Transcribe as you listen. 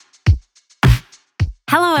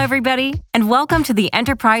Hello, everybody, and welcome to the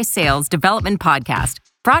Enterprise Sales Development Podcast,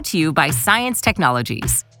 brought to you by CINC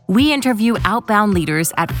Technologies. We interview outbound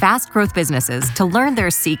leaders at fast-growth businesses to learn their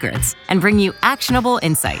secrets and bring you actionable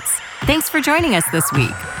insights. Thanks for joining us this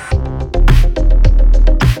week.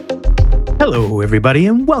 Hello, everybody,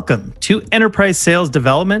 and welcome to Enterprise Sales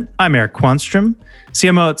Development. I'm Eric Quanstrom,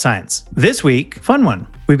 CMO at CINC. This week, fun one.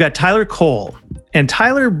 We've got Tyler Cole, and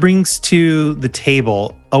Tyler brings to the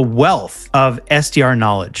table a wealth of SDR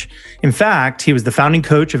knowledge. In fact, he was the founding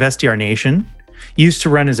coach of SDR Nation, used to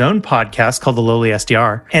run his own podcast called The Lowly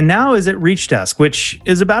SDR, and now is at ReachDesk, which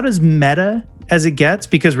is about as meta as it gets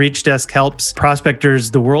because ReachDesk helps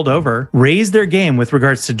prospectors the world over raise their game with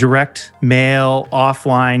regards to direct mail,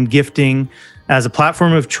 offline, gifting as a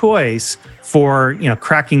platform of choice for,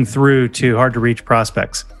 cracking through to hard to reach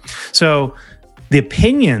prospects. So the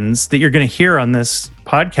opinions that you're going to hear on this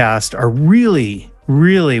podcast are really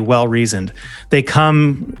well reasoned. They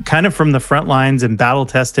come kind of from the front lines and battle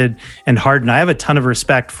tested and hardened. I have a ton of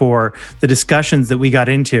respect for the discussions that we got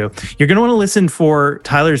into. You're going to want to listen for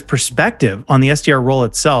Tyler's perspective on the SDR role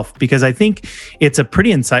itself, because I think it's a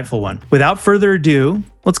pretty insightful one. Without further ado,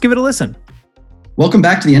 let's give it a listen. Welcome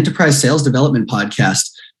back to the Enterprise Sales Development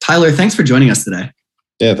Podcast. Tyler, thanks for joining us today.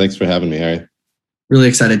 Yeah, thanks for having me, Harry. Really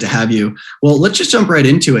excited to have you. Well, let's just jump right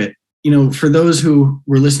into it. For those who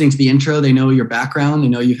were listening to the intro, they know your background. They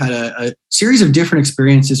know you've had a series of different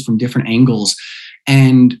experiences from different angles,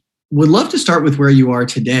 and would love to start with where you are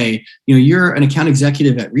today. You're an account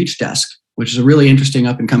executive at ReachDesk, which is a really interesting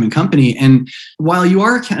up and coming company. And while you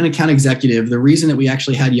are an account executive, the reason that we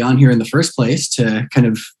actually had you on here in the first place to kind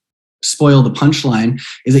of spoil the punchline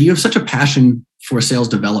is that you have such a passion for sales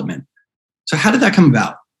development. So how did that come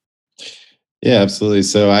about? Yeah, absolutely.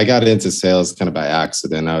 So I got into sales kind of by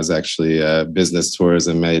accident. I was actually a business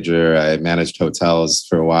tourism major. I managed hotels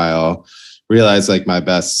for a while. Realized my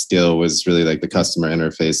best skill was really the customer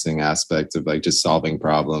interfacing aspect of just solving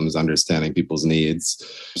problems, understanding people's needs.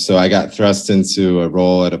 So I got thrust into a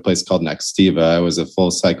role at a place called Nextiva. I was a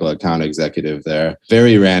full cycle account executive there.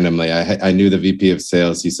 Very randomly, I knew the VP of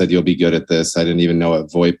sales. He said, "You'll be good at this." I didn't even know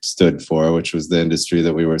what VoIP stood for, which was the industry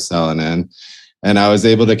that we were selling in. And I was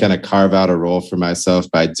able to kind of carve out a role for myself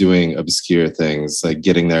by doing obscure things, like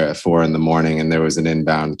getting there at 4 a.m. and there was an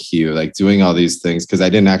inbound queue, doing all these things because I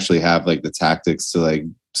didn't actually have the tactics to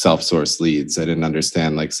self-source leads. I didn't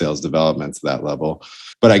understand sales development to that level,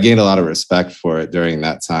 but I gained a lot of respect for it during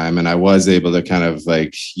that time. And I was able to kind of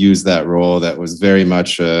use that role that was very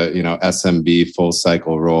much a, SMB full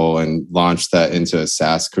cycle role and launch that into a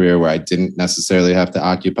SaaS career where I didn't necessarily have to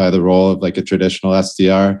occupy the role of a traditional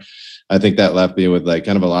SDR. I think that left me with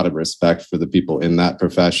kind of a lot of respect for the people in that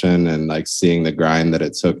profession and seeing the grind that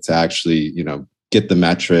it took to actually, get the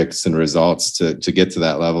metrics and results to get to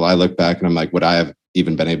that level. I look back and I'm would I have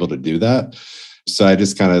even been able to do that? So I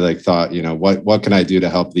just kind of thought, what can I do to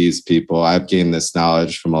help these people? I've gained this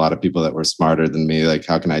knowledge from a lot of people that were smarter than me.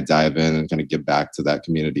 How can I dive in and kind of give back to that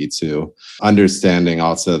community too? Understanding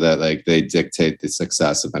also that they dictate the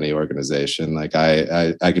success of any organization.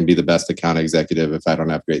 I can be the best account executive if I don't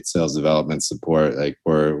have great sales development support.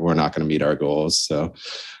 We're not going to meet our goals. So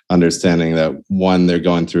understanding that one, they're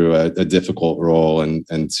going through a difficult role,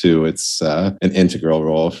 and two, it's an integral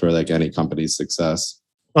role for any company's success.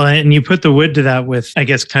 Well, and you put the wood to that with, I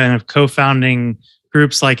guess, kind of co-founding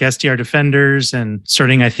groups like SDR Defenders and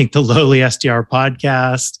starting, I think, the Lowly SDR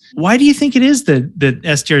podcast. Why do you think it is that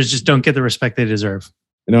SDRs just don't get the respect they deserve?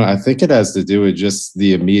 I think it has to do with just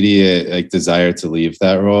the immediate desire to leave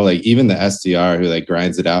that role. Even the SDR who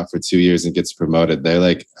grinds it out for 2 years and gets promoted,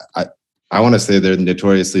 they're I want to say they're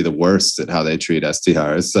notoriously the worst at how they treat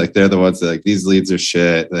SDRs. They're the ones that these leads are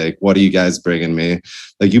shit. What are you guys bringing me?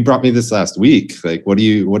 You brought me this last week. What do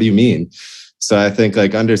you mean? So I think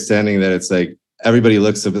understanding that it's everybody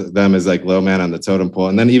looks at them as low man on the totem pole.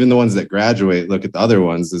 And then even the ones that graduate look at the other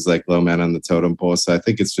ones as low man on the totem pole. So I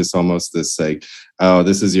think it's just almost this oh,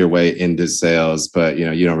 this is your way into sales, but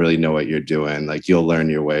you don't really know what you're doing. You'll learn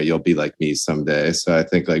your way. You'll be like me someday. So I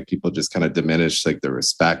think people just kind of diminish the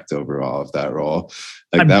respect overall of that role.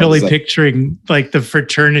 I'm really picturing the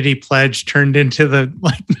fraternity pledge turned into the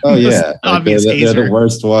oh yeah, obvious they're the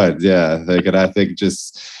worst ones. Yeah. And I think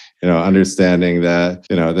just understanding that,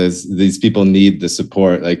 these people need the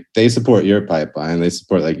support. They support your pipeline, they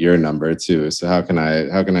support your number too. So how can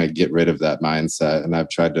I get rid of that mindset? And I've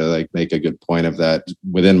tried to make a good point of that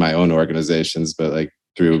within my own organizations, but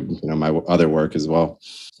through my other work as well.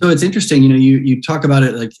 So it's interesting, you talk about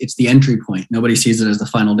it like it's the entry point. Nobody sees it as the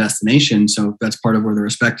final destination. So that's part of where the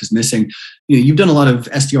respect is missing. You've done a lot of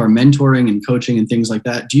SDR mentoring and coaching and things like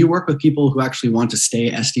that. Do you work with people who actually want to stay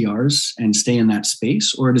SDRs and stay in that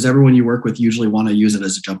space? Or does everyone you work with usually want to use it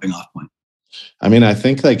as a jumping off point? I mean, I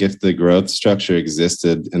think like if the growth structure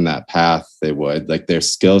existed in that path, they would. Like their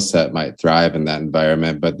skill set might thrive in that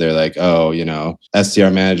environment, but they're like, oh,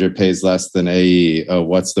 SDR manager pays less than AE. Oh,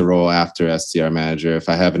 what's the role after SDR manager? If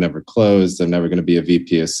I haven't ever closed, I'm never going to be a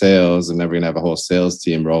VP of sales. I'm never going to have a whole sales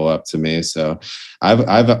team roll up to me. So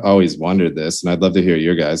I've always wondered this, and I'd love to hear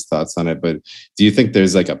your guys' thoughts on it. But do you think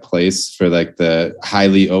there's like a place for like the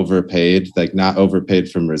highly overpaid, like not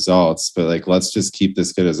overpaid from results, but like let's just keep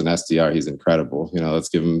this kid as an SDR. He's incredible. Let's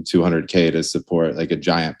give him $200K to support like a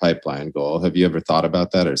giant pipeline goal. Have you ever thought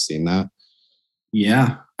about that or seen that?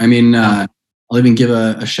 Yeah, I mean, I'll even give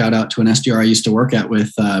a shout out to an SDR I used to work at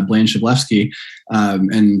with Blaine Shablevsky,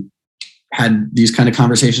 and had these kind of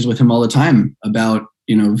conversations with him all the time about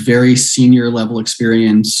very senior level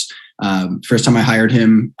experience. First time I hired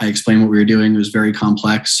him, I explained what we were doing. It was very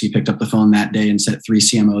complex. He picked up the phone that day and set 3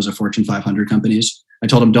 CMOs of Fortune 500 companies. I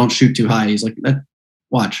told him, don't shoot too high. He's like,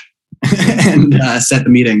 watch, and set the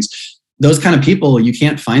meetings. Those kind of people, you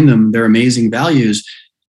can't find them. They're amazing values.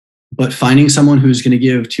 But finding someone who's going to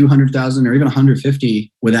give 200,000 or even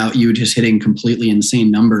 150 without you just hitting completely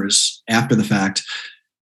insane numbers after the fact,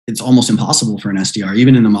 it's almost impossible for an SDR,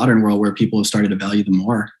 even in the modern world where people have started to value them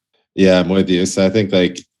more. Yeah, I'm with you. So I think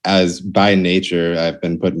like as by nature, I've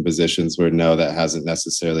been put in positions where no, that hasn't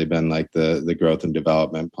necessarily been like the growth and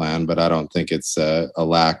development plan, but I don't think it's a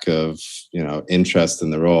lack of, interest in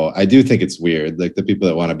the role. I do think it's weird. Like the people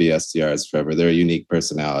that want to be SDRs forever, they're a unique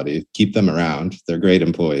personality. Keep them around. They're great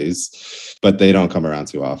employees, but they don't come around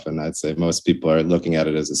too often. I'd say most people are looking at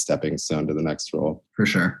it as a stepping stone to the next role. For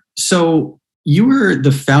sure. So you were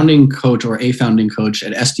the founding coach or a founding coach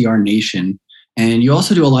at SDR Nation. And you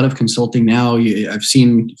also do a lot of consulting now. I've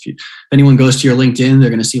seen, if anyone goes to your LinkedIn, they're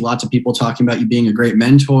going to see lots of people talking about you being a great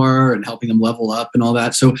mentor and helping them level up and all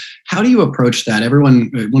that. So how do you approach that? One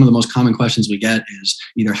of the most common questions we get is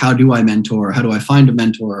either how do I mentor? How do I find a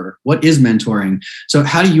mentor? What is mentoring? So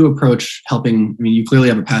how do you approach helping? I mean, you clearly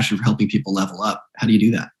have a passion for helping people level up. How do you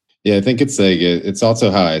do that? Yeah, I think it's like, it's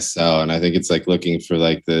also how I sell. And I think it's like looking for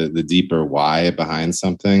like the deeper why behind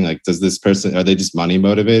something. Like, does this person, are they just money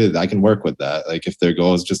motivated? I can work with that. Like if their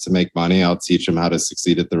goal is just to make money, I'll teach them how to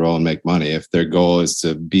succeed at the role and make money. If their goal is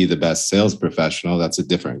to be the best sales professional, that's a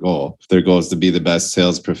different goal. If their goal is to be the best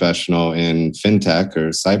sales professional in fintech or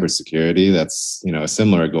cybersecurity, that's, a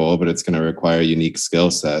similar goal, but it's going to require unique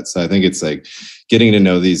skill sets. So I think it's like getting to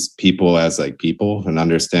know these people as like people and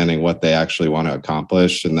understanding what they actually want to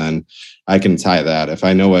accomplish. And then I can tie that. If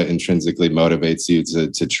I know what intrinsically motivates you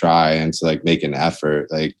to try and to like make an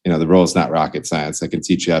effort, like, the role is not rocket science. I can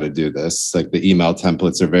teach you how to do this. Like the email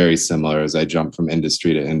templates are very similar as I jump from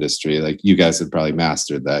industry to industry. Like you guys have probably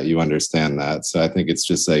mastered that. You understand that. So I think it's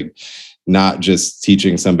just like, not just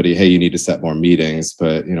teaching somebody, hey, you need to set more meetings,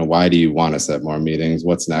 but why do you want to set more meetings?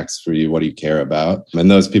 What's next for you? What do you care about? And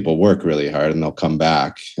those people work really hard and they'll come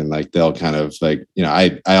back and like, they'll kind of like,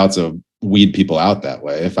 I also weed people out that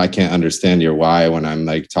way. If I can't understand your why when I'm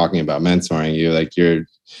like talking about mentoring you, like you're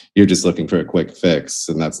just looking for a quick fix,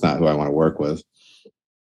 and that's not who I want to work with.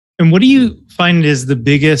 And what do you find is the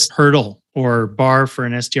biggest hurdle or bar for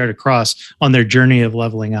an SDR to cross on their journey of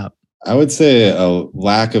leveling up? I would say a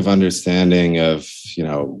lack of understanding of,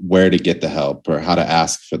 where to get the help or how to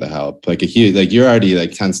ask for the help. Like you're already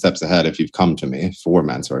like 10 steps ahead if you've come to me for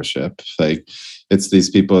mentorship. Like it's these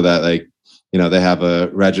people that like, they have a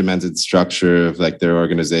regimented structure of like their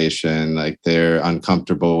organization, like they're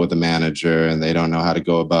uncomfortable with the manager and they don't know how to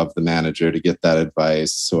go above the manager to get that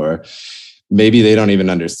advice, or maybe they don't even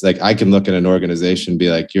understand. Like I can look at an organization and be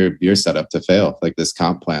like, you're set up to fail. Like this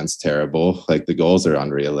comp plan's terrible. Like the goals are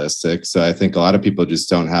unrealistic. So I think a lot of people just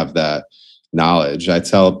don't have that knowledge. I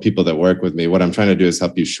tell people that work with me, what I'm trying to do is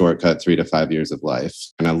help you shortcut 3 to 5 years of life.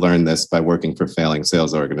 And I learned this by working for failing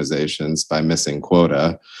sales organizations, by missing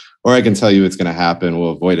quota. Or I can tell you it's going to happen.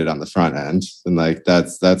 We'll avoid it on the front end. And like,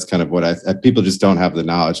 that's kind of what people just don't have the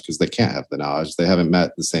knowledge because they can't have the knowledge. They haven't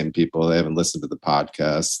met the same people. They haven't listened to the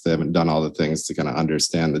podcast. They haven't done all the things to kind of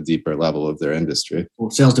understand the deeper level of their industry.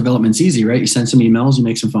 Well, sales development's easy, right? You send some emails, you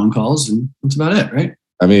make some phone calls, and that's about it, right?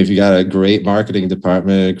 I mean, if you got a great marketing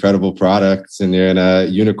department, incredible products, and you're in a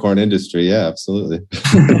unicorn industry, yeah, absolutely.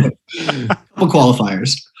 Couple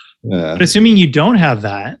qualifiers. Yeah. But assuming you don't have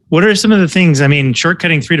that, what are some of the things? I mean,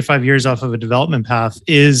 shortcutting 3 to 5 years off of a development path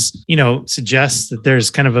is, suggests that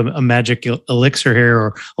there's kind of a magic elixir here,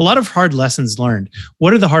 or a lot of hard lessons learned.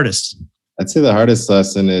 What are the hardest? I'd say the hardest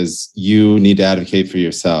lesson is you need to advocate for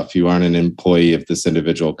yourself. You aren't an employee of this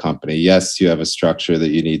individual company. Yes, you have a structure that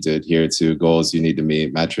you need to adhere to, goals you need to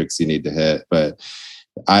meet, metrics you need to hit. But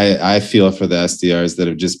I feel for the SDRs that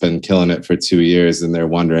have just been killing it for 2 years and they're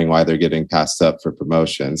wondering why they're getting passed up for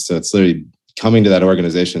promotion. So it's literally coming to that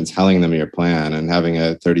organization, telling them your plan and having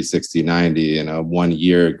a 30, 60, 90 and a 1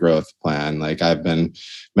 year growth plan. Like I've been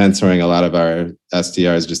mentoring a lot of our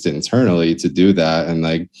SDRs just internally to do that. And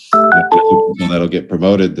like people that'll get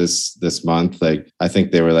promoted this month, like I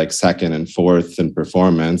think they were like second and fourth in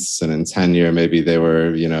performance. And in tenure, maybe they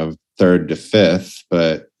were, third to fifth,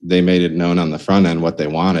 but they made it known on the front end what they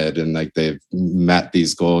wanted. And like they've met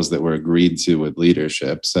these goals that were agreed to with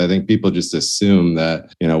leadership. So I think people just assume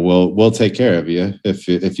that, we'll take care of you if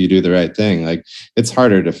you do the right thing. Like it's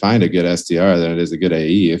harder to find a good SDR than it is a good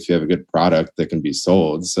AE if you have a good product that can be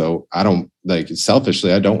sold. So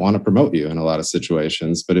selfishly, I don't want to promote you in a lot of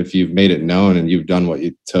situations, but if you've made it known and you've done what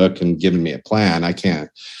you took and given me a plan,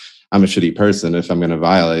 I'm a shitty person if I'm going to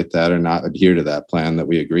violate that or not adhere to that plan that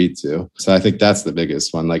we agreed to. So I think that's the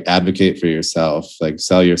biggest one, like advocate for yourself, like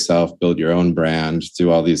sell yourself, build your own brand,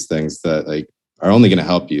 do all these things that like are only going to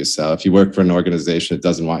help you. So if you work for an organization that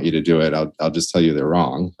doesn't want you to do it, I'll just tell you they're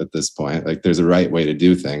wrong at this point. Like there's a right way to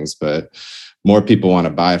do things, but more people want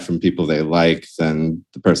to buy from people they like than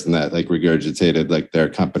the person that like regurgitated like their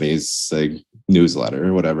company's like newsletter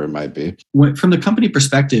or whatever it might be. From the company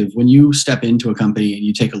perspective, when you step into a company and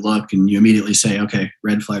you take a look and you immediately say, okay,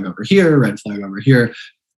 red flag over here, red flag over here,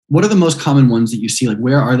 what are the most common ones that you see? Like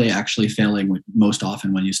where are they actually failing most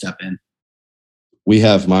often when you step in? We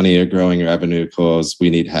have money or growing revenue goals.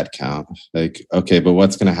 We need headcount. Like, okay, but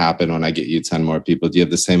what's going to happen when I get you 10 more people? Do you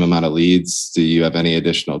have the same amount of leads? Do you have any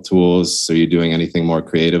additional tools? Are you doing anything more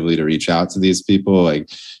creatively to reach out to these people? Like,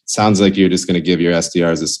 sounds like you're just going to give your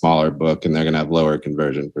SDRs a smaller book and they're going to have lower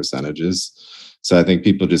conversion percentages. So I think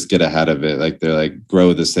people just get ahead of it. Like they're like,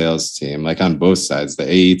 grow the sales team. Like on both sides,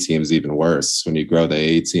 the AE team's even worse when you grow the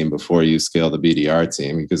AE team before you scale the BDR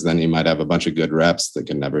team, because then you might have a bunch of good reps that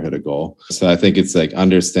can never hit a goal. So I think it's like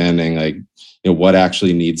understanding like, what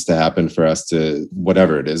actually needs to happen for us to,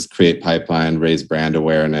 whatever it is, create pipeline, raise brand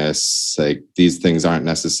awareness. Like these things aren't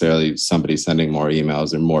necessarily somebody sending more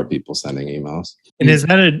emails or more people sending emails. And is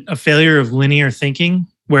that a failure of linear thinking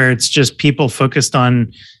where it's just people focused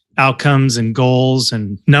on outcomes and goals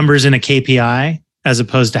and numbers in a KPI as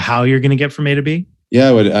opposed to how you're going to get from A to B?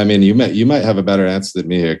 Yeah, you might have a better answer than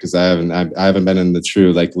me here because I haven't been in the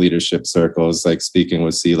true like leadership circles, like speaking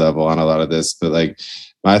with C-level on a lot of this. But like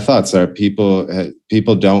my thoughts are people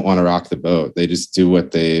don't want to rock the boat. They just do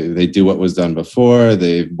what they do what was done before.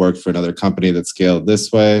 They worked for another company that scaled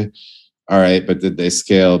this way. All right, but did they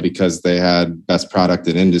scale because they had best product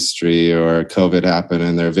in industry or COVID happened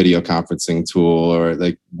and their video conferencing tool, or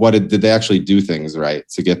like did they actually do things right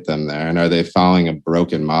to get them there? And are they following a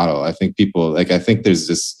broken model? I think I think there's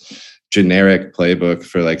this generic playbook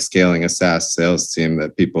for like scaling a SaaS sales team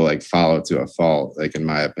that people like follow to a fault, like in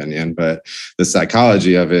my opinion. But the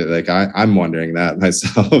psychology of it, like I'm wondering that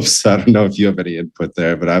myself. So I don't know if you have any input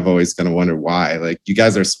there, but I've always kind of wondered why. Like you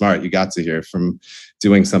guys are smart. You got to hear from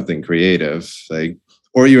doing something creative, like,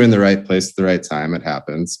 or you're in the right place at the right time. It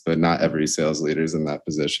happens, but not every sales leader is in that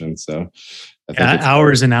position. So I think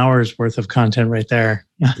hours and hours worth of content right there,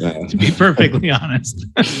 to be perfectly honest.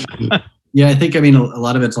 Yeah, I think, a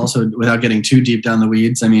lot of it's also, without getting too deep down the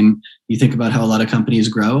weeds, you think about how a lot of companies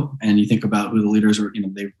grow and you think about who the leaders are,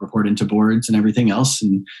 they report into boards and everything else.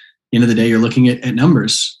 And at the end of the day, you're looking at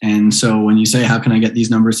numbers. And so when you say, how can I get these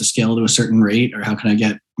numbers to scale to a certain rate, or how can I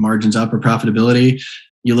get margins up or profitability?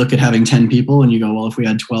 You look at having 10 people and you go, well, if we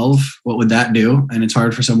had 12, what would that do? And it's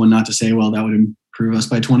hard for someone not to say, well, that would improve us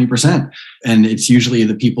by 20%. And it's usually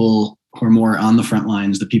the people who are more on the front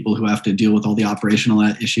lines, the people who have to deal with all the operational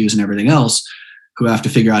issues and everything else, who have to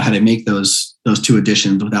figure out how to make those two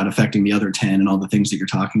additions without affecting the other 10 and all the things that you're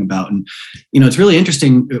talking about. And, it's really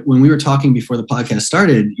interesting when we were talking before the podcast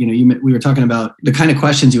started, we were talking about the kind of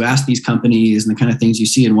questions you ask these companies and the kind of things you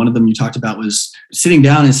see. And one of them you talked about was sitting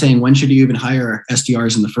down and saying, when should you even hire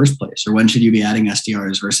SDRs in the first place? Or when should you be adding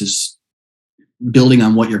SDRs versus building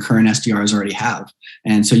on what your current SDRs already have?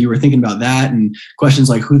 And so you were thinking about that and questions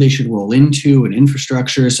like who they should roll into and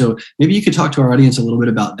infrastructure. So maybe you could talk to our audience a little bit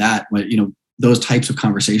about that, those types of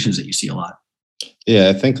conversations that you see a lot. Yeah,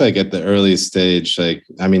 I think like at the early stage, like,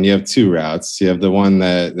 I mean, you have two routes. You have the one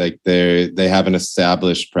that like they have an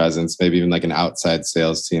established presence, maybe even like an outside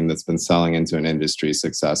sales team that's been selling into an industry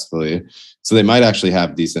successfully. So they might actually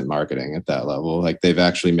have decent marketing at that level. Like they've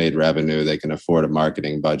actually made revenue. They can afford a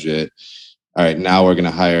marketing budget. All right, now we're going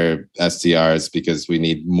to hire SDRs because we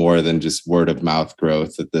need more than just word of mouth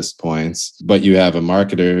growth at this point. But you have a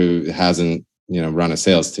marketer who hasn't run a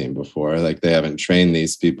sales team before. Like they haven't trained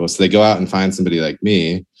these people. So they go out and find somebody like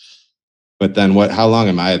me. But then how long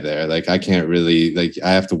am I there? Like I can't really, like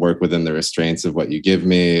I have to work within the restraints of what you give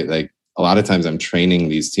me. Like a lot of times I'm training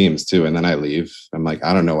these teams too. And then I leave. I'm like,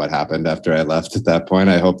 I don't know what happened after I left at that point.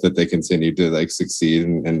 I hope that they continue to like succeed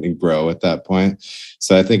and grow at that point.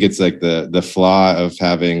 So I think it's like the flaw of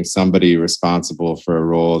having somebody responsible for a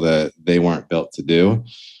role that they weren't built to do.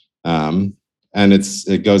 And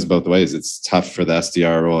it goes both ways. It's tough for the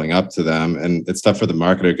SDR rolling up to them, and it's tough for the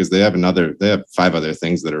marketer because they have 5 other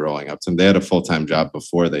things that are rolling up to them. They had a full-time job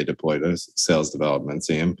before they deployed a sales development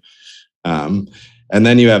team. And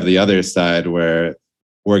then you have the other side where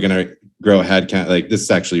we're going to grow headcount. Like this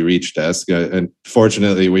actually reached us. And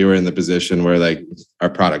fortunately, we were in the position where like our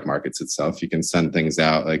product markets itself. You can send things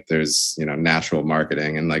out. Like there's, natural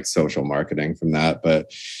marketing and like social marketing from that. But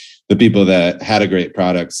the people that had a great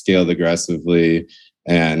product scaled aggressively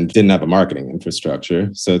and didn't have a marketing infrastructure.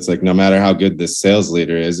 So it's like, no matter how good this sales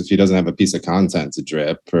leader is, if he doesn't have a piece of content to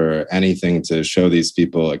drip or anything to show these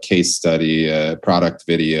people, a case study, a product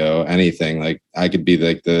video, anything, like I could be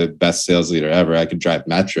like the best sales leader ever. I could drive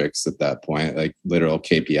metrics at that point, like literal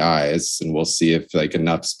KPIs, and we'll see if like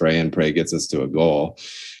enough spray and pray gets us to a goal.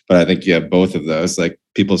 But I think you have both of those. Like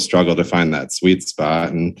people struggle to find that sweet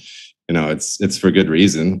spot, and it's for good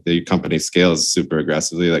reason. The company scales super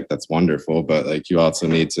aggressively, like that's wonderful, but like you also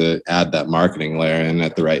need to add that marketing layer in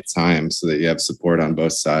at the right time so that you have support on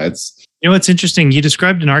both sides. What's interesting, you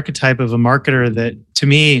described an archetype of a marketer that to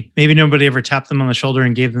me, maybe nobody ever tapped them on the shoulder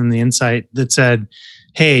and gave them the insight that said,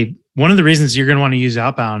 hey, one of the reasons you're going to want to use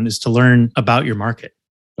outbound is to learn about your market.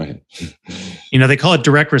 Right. They call it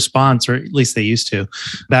direct response, or at least they used to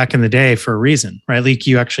back in the day for a reason, right? Like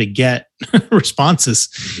you actually get responses,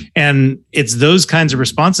 and it's those kinds of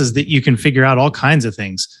responses that you can figure out all kinds of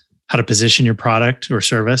things, how to position your product or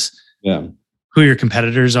service, who your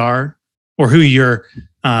competitors are, or who your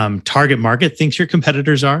target market thinks your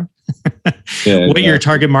competitors are, what your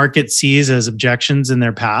target market sees as objections in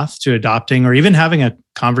their path to adopting or even having a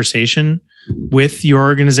conversation with your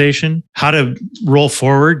organization, how to roll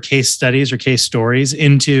forward case studies or case stories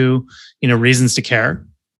into, reasons to care,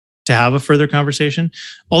 to have a further conversation.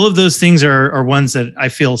 All of those things are ones that I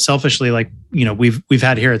feel selfishly like, we've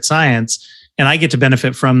had here at CINC, and I get to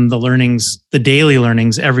benefit from the learnings, the daily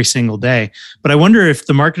learnings every single day. But I wonder if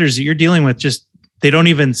the marketers that you're dealing with they don't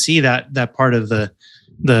even see that part of the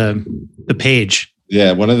page.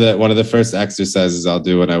 Yeah, one of the first exercises I'll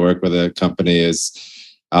do when I work with a company is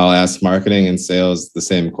I'll ask marketing and sales the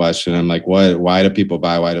same question. I'm like, why do people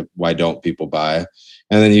buy? Why don't people buy?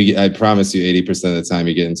 And then I promise you 80% of the time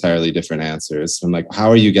you get entirely different answers. I'm like, how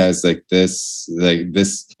are you guys like this,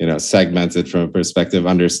 segmented from a perspective,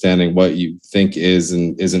 understanding what you think is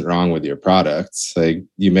and isn't wrong with your products? Like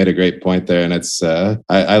you made a great point there. And it's,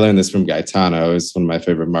 I learned this from Gaetano, who's one of my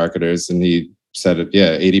favorite marketers. And he said,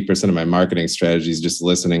 80% of my marketing strategy is just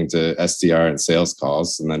listening to SDR and sales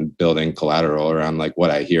calls and then building collateral around like what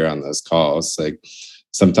I hear on those calls. Like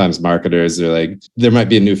sometimes marketers are like, there might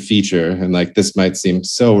be a new feature and like this might seem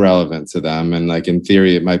so relevant to them. And like in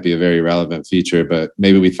theory, it might be a very relevant feature, but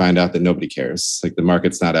maybe we find out that nobody cares. Like the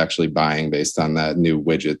market's not actually buying based on that new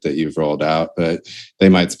widget that you've rolled out, but they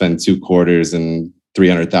might spend 2 quarters and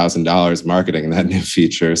 $300,000 marketing that new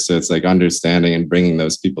feature. So it's like understanding and bringing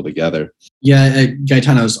those people together. Yeah,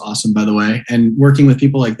 Gaetano is awesome, by the way. And working with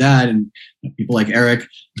people like that and people like Eric,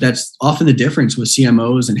 that's often the difference with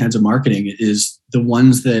CMOs and heads of marketing is the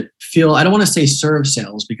ones that feel, I don't want to say serve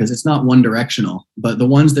sales because it's not one directional, but the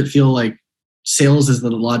ones that feel like sales is the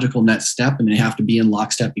logical next step and they have to be in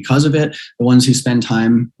lockstep because of it. The ones who spend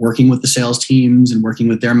time working with the sales teams and working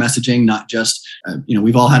with their messaging, not just,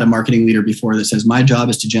 we've all had a marketing leader before that says, my job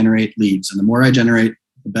is to generate leads. And the more I generate,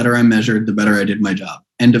 the better I'm measured, the better I did my job.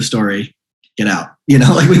 End of story. Get out.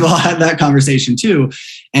 Like we've all had that conversation too.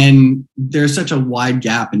 And there's such a wide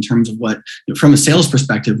gap in terms of what, from a sales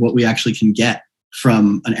perspective, what we actually can get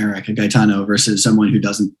from an Eric, a Gaetano versus someone who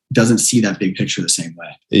doesn't see that big picture the same way.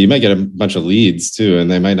 You might get a bunch of leads too,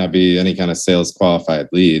 and they might not be any kind of sales qualified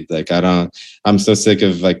lead. Like I'm so sick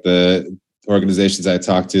of like the organizations I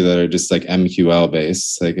talk to that are just like MQL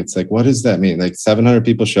based. Like, it's like, what does that mean? Like 700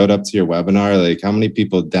 people showed up to your webinar. Like how many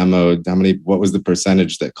people demoed, what was the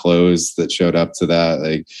percentage that closed that showed up to that?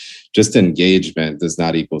 Like just engagement does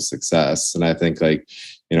not equal success. And I think like,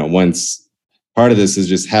 once part of this is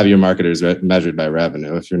just have your marketers measured by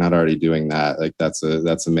revenue. If you're not already doing that, like that's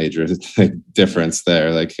a major difference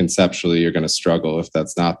there. Like conceptually, you're going to struggle if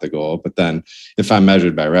that's not the goal. But then if I'm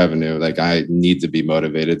measured by revenue, like I need to be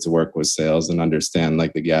motivated to work with sales and understand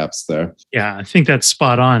like the gaps there. Yeah, I think that's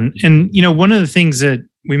spot on. And, one of the things that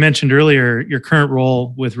we mentioned earlier, your current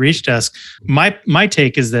role with ReachDesk, my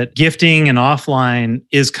take is that gifting and offline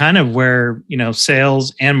is kind of where,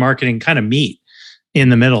 sales and marketing kind of meet in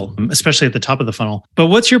the middle, especially at the top of the funnel. But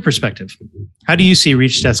what's your perspective? How do you see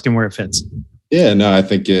ReachDesk and where it fits? Yeah, no, I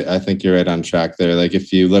think you're right on track there. Like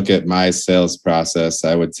if you look at my sales process,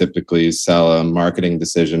 I would typically sell a marketing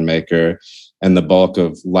decision maker, and the bulk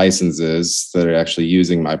of licenses that are actually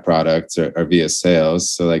using my products are via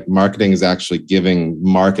sales. So like marketing is actually giving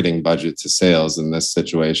marketing budget to sales in this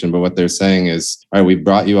situation. But what they're saying is, all right, we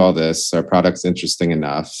brought you all this, our product's interesting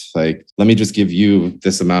enough. Like, let me just give you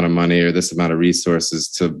this amount of money or this amount of resources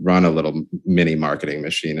to run a little mini marketing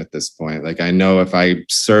machine at this point. Like I know if I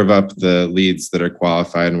serve up the leads that are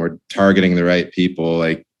qualified and we're targeting the right people,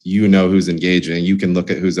 like who's engaging, you can look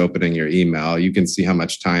at who's opening your email, you can see how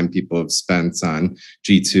much time people have spent on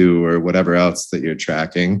G2 or whatever else that you're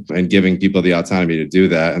tracking, and giving people the autonomy to do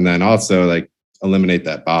that. And then also like eliminate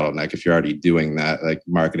that bottleneck if you're already doing that, like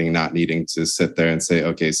marketing not needing to sit there and say,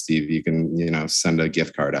 okay, Steve, you can, send a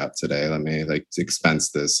gift card out today. Let me like expense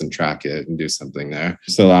this and track it and do something there.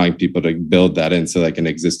 So allowing people to build that into like an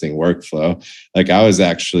existing workflow. Like I was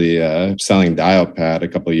actually selling Dialpad a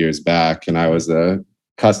couple of years back, and I was a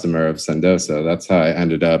customer of Sendoso. That's how I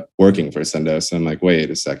ended up working for Sendoso. I'm like,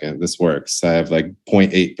 wait a second, this works. I have like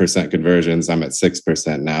 0.8% conversions. I'm at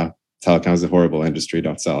 6% now. Telecom is a horrible industry.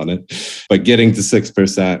 Don't sell in it. But getting to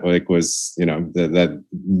 6% like was, that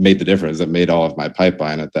made the difference. That made all of my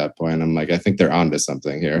pipeline at that point. I'm like, I think they're onto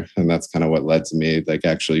something here. And that's kind of what led to me like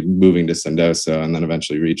actually moving to Sendoso and then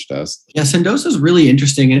eventually ReachDesk. Yeah, Sendoso is really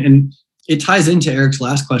interesting. And it ties into Eric's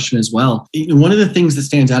last question as well. One of the things that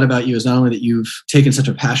stands out about you is not only that you've taken such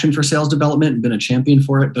a passion for sales development and been a champion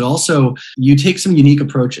for it, but also you take some unique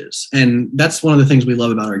approaches. And that's one of the things we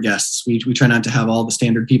love about our guests. We try not to have all the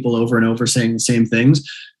standard people over and over saying the same things.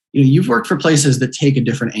 You've worked for places that take a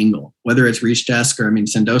different angle, whether it's ReachDesk or,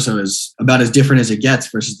 Sendoso is about as different as it gets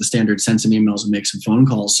versus the standard send some emails and make some phone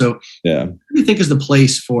calls. So yeah, what do you think is the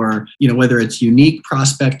place for, whether it's unique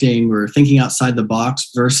prospecting or thinking outside the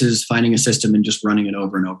box versus finding a system and just running it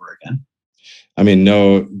over and over again?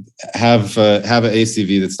 Have an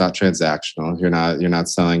ACV that's not transactional. You're not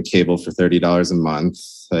selling cable for $30 a month.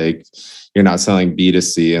 Like you're not selling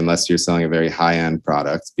B2C unless you're selling a very high-end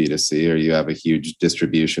product, B2C, or you have a huge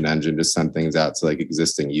distribution engine to send things out to like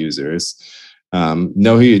existing users.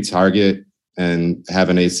 Know who you target and have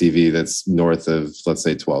an ACV that's north of, let's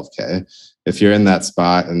say, 12K. If you're in that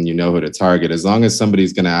spot and you know who to target, as long as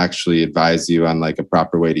somebody's going to actually advise you on like a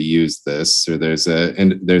proper way to use this, or there's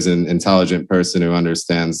an intelligent person who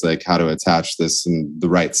understands like how to attach this in the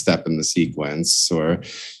right step in the sequence, or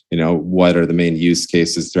what are the main use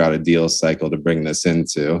cases throughout a deal cycle to bring this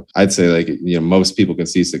into. I'd say like, most people can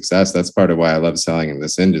see success. That's part of why I love selling in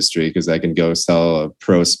this industry, because I can go sell a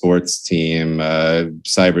pro sports team, a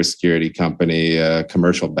cybersecurity company, a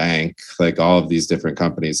commercial bank. Like all of these different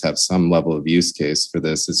companies have some level of use case for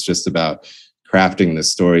this. It's just about crafting the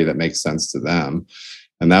story that makes sense to them.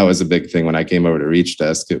 And that was a big thing when I came over to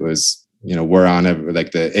ReachDesk. It was, we're on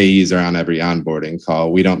the AEs are on every onboarding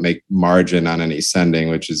call. We don't make margin on any sending,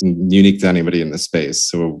 which is unique to anybody in the space.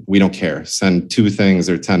 So we don't care. Send 2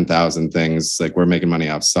 things or 10,000 things. Like we're making money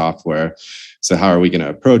off software. So how are we going to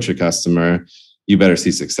approach a customer? You better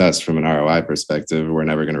see success from an ROI perspective. We're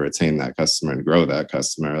never going to retain that customer and grow that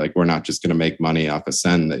customer. Like we're not just going to make money off a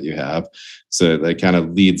send that you have. So it kind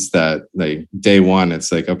of leads that like day one.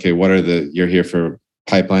 It's like, okay, you're here for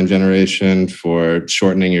pipeline generation, for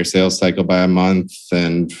shortening your sales cycle by a month,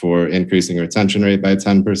 and for increasing retention rate by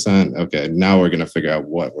 10%. Okay, now we're going to figure out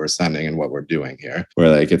what we're sending and what we're doing here. Where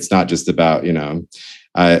like it's not just about,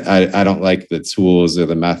 I don't like the tools or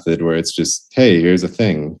the method where it's just, hey, here's a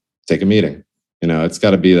thing, take a meeting. It's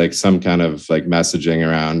got to be like some kind of like messaging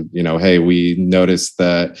around, hey, we noticed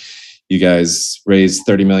that you guys raised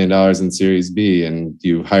 $30 million in Series B and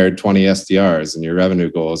you hired 20 SDRs and your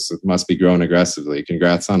revenue goals must be growing aggressively.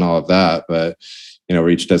 Congrats on all of that. But,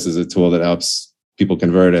 ReachDesk is a tool that helps people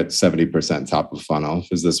convert at 70% top of funnel.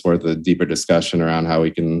 Is this worth a deeper discussion around how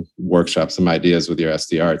we can workshop some ideas with your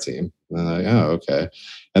SDR team? And I'm like, oh, okay.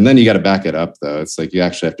 And then you got to back it up though. It's like you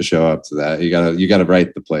actually have to show up to that. You got to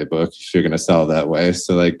write the playbook if you're going to sell that way.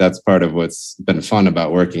 So like that's part of what's been fun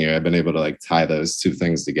about working here. I've been able to like tie those two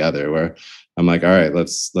things together where I'm like, all right,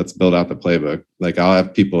 let's build out the playbook. Like I'll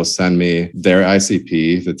have people send me their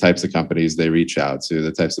ICP, the types of companies they reach out to,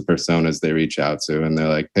 the types of personas they reach out to. And they're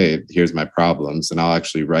like, hey, here's my problems. And I'll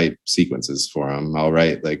actually write sequences for them. I'll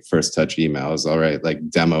write like first touch emails. I'll write like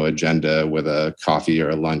demo agenda with a coffee or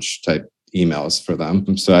a lunch type emails for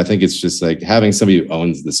them. So I think it's just like having somebody who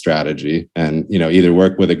owns the strategy and, either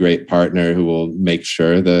work with a great partner who will make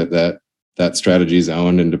sure that strategy is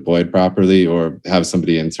owned and deployed properly, or have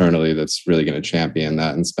somebody internally that's really going to champion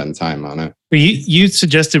that and spend time on it. You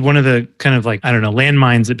suggested one of the kind of like, I don't know,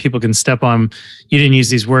 landmines that people can step on. You didn't use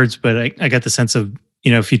these words, but I got the sense of,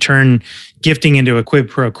 if you turn gifting into a quid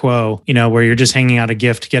pro quo, where you're just hanging out a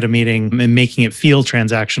gift to get a meeting and making it feel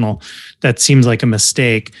transactional, that seems like a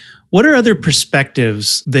mistake. What are other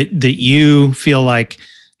perspectives that you feel like,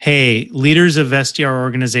 hey, leaders of SDR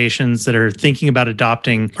organizations that are thinking about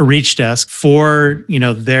adopting a reach desk for,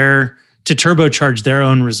 to turbocharge their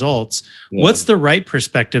own results, what's the right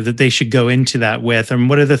perspective that they should go into that with? And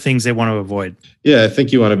what are the things they want to avoid? Yeah, I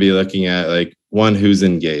think you want to be looking at like one, who's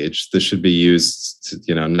engaged. This should be used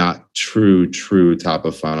to, not true top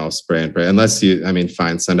of funnel spray and pray, unless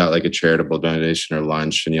fine, send out like a charitable donation or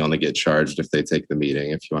lunch and you only get charged if they take the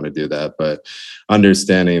meeting, if you want to do that. But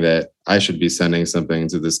understanding that I should be sending something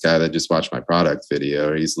to this guy that just watched my product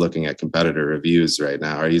video, or he's looking at competitor reviews right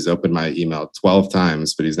now, or he's opened my email 12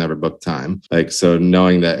 times, but he's never booked time. Like, so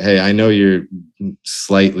knowing that, hey, I know you're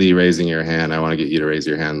slightly raising your hand. I want to get you to raise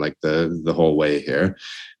your hand like the whole way here.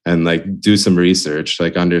 And like do some research,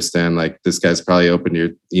 like understand like this guy's probably opened your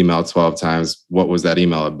email 12 times. What was that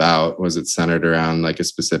email about? Was it centered around like a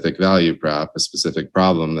specific value prop, a specific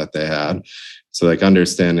problem that they had? So like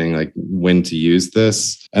understanding like when to use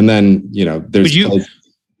this. And then, there's...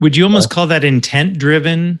 Would you almost call that intent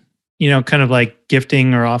driven, kind of like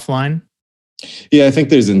gifting or offline? Yeah, I think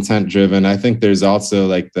there's intent driven. I think there's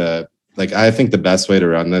also I think the best way to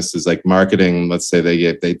run this is like marketing. Let's say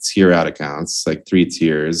they tier out accounts, like 3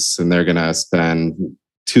 tiers, and they're going to spend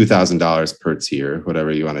 $2,000 per tier,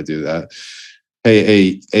 whatever you want to do that.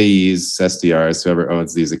 Hey, AEs, SDRs, whoever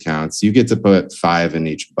owns these accounts, you get to put 5 in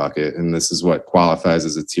each bucket. And this is what qualifies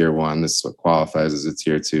as a tier 1. This is what qualifies as a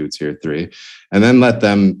tier 2, tier 3. And then let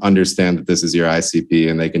them understand that this is your ICP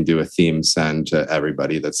and they can do a theme send to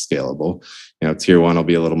everybody that's scalable. Tier 1 will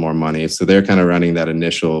be a little more money. So they're kind of running that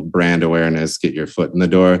initial brand awareness, get your foot in the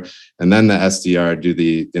door. And then the SDR do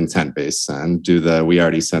the intent-based send, we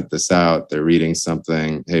already sent this out. They're reading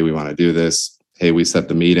something. Hey, we want to do this. Hey, we set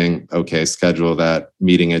the meeting. Okay, schedule that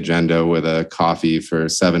meeting agenda with a coffee for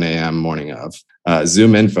 7 a.m. morning of.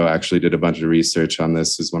 Zoom Info actually did a bunch of research on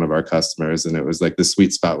this as one of our customers. And it was like the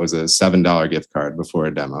sweet spot was a $7 gift card before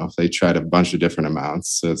a demo. They tried a bunch of different amounts.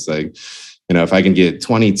 So it's like, if I can get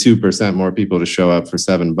 22% more people to show up for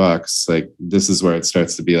 $7, like this is where it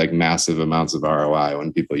starts to be like massive amounts of ROI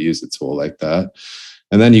when people use a tool like that.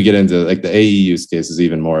 And then you get into like the AE use case is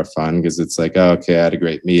even more fun because it's like, oh, okay, I had a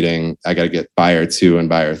great meeting. I got to get buyer 2 and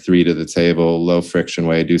buyer 3 to the table, low friction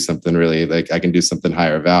way, do something really like I can do something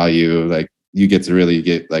higher value. Like you get to really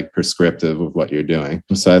get like prescriptive of what you're doing.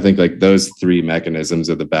 So I think like those 3 mechanisms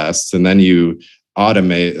are the best. And then you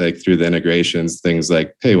automate like through the integrations, things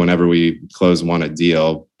like, hey, whenever we close a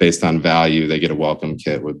deal based on value, they get a welcome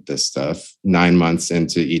kit with this stuff. 9 months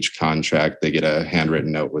into each contract, they get a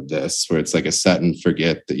handwritten note with this, where it's like a set and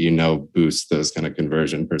forget that boosts those kind of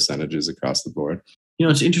conversion percentages across the board.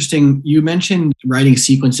 It's interesting. You mentioned writing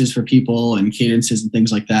sequences for people and cadences and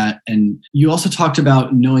things like that. And you also talked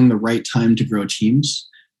about knowing the right time to grow teams.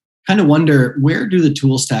 Kind of wonder, where do the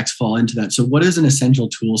tool stacks fall into that? So what is an essential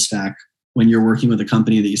tool stack when you're working with a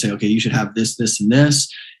company that you say, okay, you should have this, this, and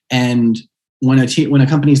this? And when a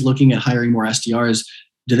company is looking at hiring more SDRs,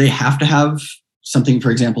 do they have to have something, for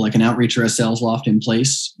example, like an outreach or a sales loft in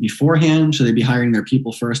place beforehand? Should they be hiring their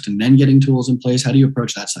people first and then getting tools in place? How do you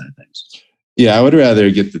approach that side of things? Yeah, I would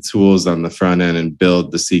rather get the tools on the front end and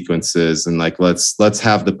build the sequences, and like let's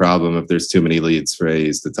have the problem if there's too many leads for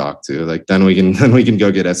AEs to talk to. Like then we can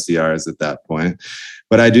go get SDRs at that point.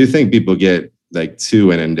 But I do think people get like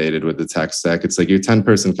too inundated with the tech stack. It's like your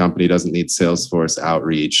 10-person company doesn't need Salesforce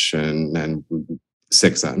outreach and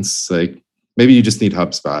 6 cents. Like maybe you just need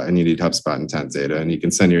HubSpot and you need HubSpot intent data, and you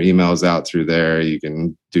can send your emails out through there. You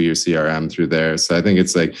can do your CRM through there. So I think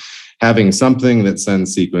it's like having something that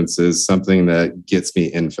sends sequences, something that gets me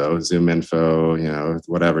info, Zoom info,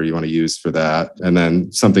 whatever you want to use for that, and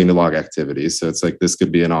then something to log activities. So it's like, this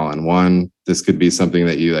could be an all-in-one. This could be something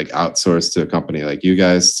that you like outsource to a company like you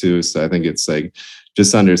guys too. So I think it's like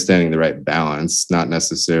just understanding the right balance, not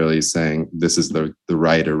necessarily saying this is the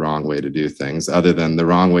right or wrong way to do things, other than the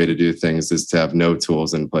wrong way to do things is to have no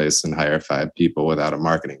tools in place and hire 5 people without a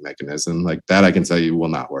marketing mechanism. Like that, I can tell you will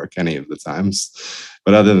not work any of the times.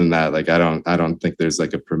 But other than that, like I don't think there's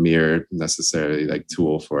like a premier necessarily like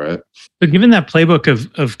tool for it. But given that playbook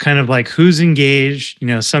of kind of like who's engaged,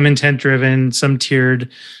 some intent driven, some tiered,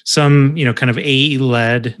 some, kind of AE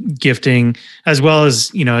led gifting, as well as,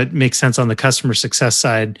 it makes sense on the customer success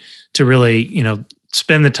side to really,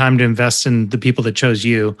 spend the time to invest in the people that chose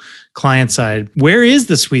you, client side. Where is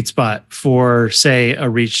the sweet spot for, say, a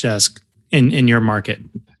reach desk in your market?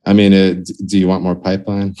 I mean, do you want more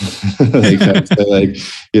pipeline? That's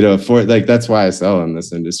why I sell in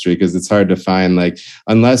this industry, because it's hard to find, like,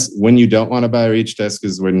 unless when you don't want to buy a reach desk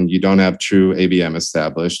is when you don't have true ABM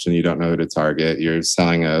established and you don't know who to target, you're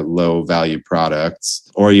selling a low value product,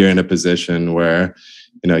 or you're in a position where,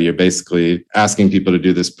 you're basically asking people to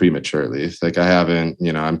do this prematurely. Like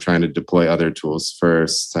I'm trying to deploy other tools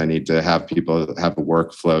first. I need to have people have a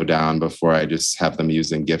workflow down before I just have them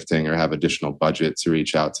using gifting or have additional budget to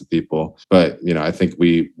reach out to people. But, I think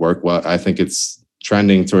we work well. I think it's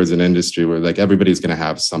trending towards an industry where like everybody's going to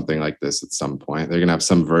have something like this at some point. They're going to have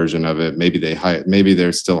some version of it. Maybe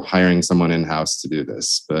they're still hiring someone in-house to do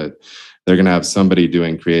this, but they're going to have somebody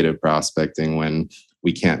doing creative prospecting when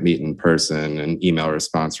we can't meet in person and email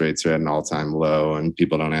response rates are at an all-time low and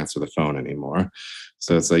people don't answer the phone anymore.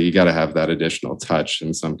 So it's like, you got to have that additional touch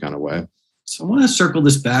in some kind of way. So I want to circle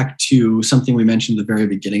this back to something we mentioned at the very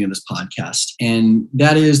beginning of this podcast. And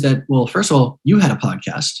that is that, well, first of all, you had a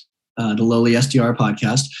podcast, the Lowly SDR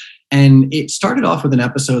podcast, and it started off with an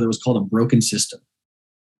episode that was called A Broken System.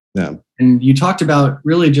 Yeah. And you talked about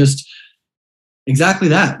really just exactly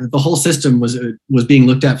that the whole system was being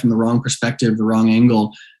looked at from the wrong perspective, the wrong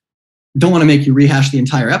angle. Don't want to make you rehash the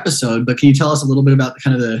entire episode, but can you tell us a little bit about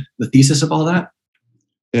kind of the thesis of all that?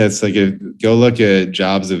 Yeah, it's like go look at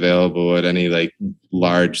jobs available at any like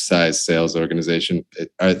large size sales organization.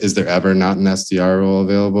 Is there ever not an SDR role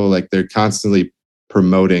available? Like they're constantly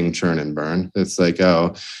promoting churn and burn. It's like,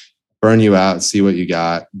 oh, burn you out, see what you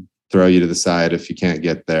got, throw you to the side if you can't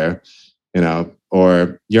get there,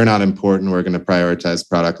 or you're not important. We're going to prioritize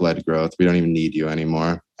product-led growth. We don't even need you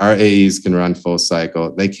anymore. Our AEs can run full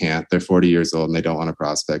cycle. They can't. They're 40 years old and they don't want to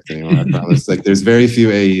prospect anymore. I promise. Like there's very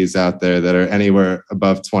few AEs out there that are anywhere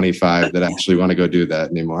above 25 that actually want to go do that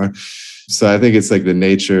anymore. So I think it's like the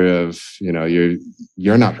nature of,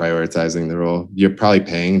 you're not prioritizing the role. You're probably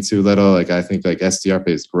paying too little. Like I think like SDR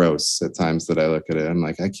pays gross at times that I look at it. I'm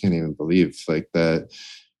like, I can't even believe like that,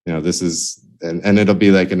 this is, and it'll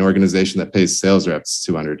be like an organization that pays sales reps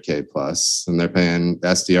 $200K plus, and they're paying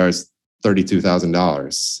SDRs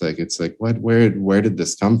 $32,000. Like, it's like, where did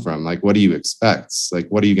this come from? Like, what do you expect? Like,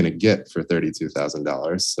 what are you going to get for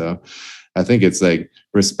 $32,000? So I think it's like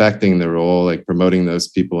respecting the role, like promoting those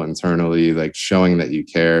people internally, like showing that you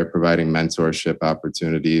care, providing mentorship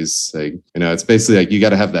opportunities. Like, it's basically like you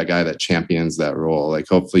got to have that guy that champions that role. Like,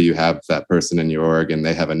 hopefully you have that person in your org and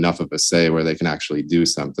they have enough of a say where they can actually do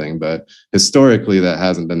something. But historically, that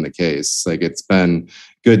hasn't been the case. Like, it's been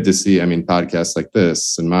good to see, podcasts like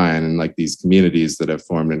this and mine and like these communities that have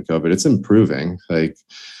formed in COVID, it's improving. Like,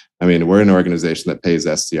 we're an organization that pays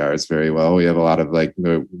SDRs very well. We have a lot of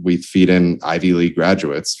we feed in Ivy League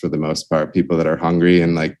graduates for the most part, people that are hungry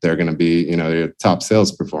and like they're going to be, they're top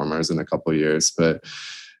sales performers in a couple of years. But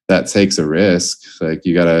that takes a risk. Like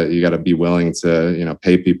you gotta be willing to,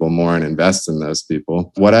 pay people more and invest in those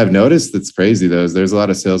people. What I've noticed that's crazy though is there's a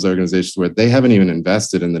lot of sales organizations where they haven't even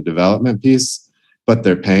invested in the development piece, but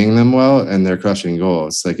they're paying them well and they're crushing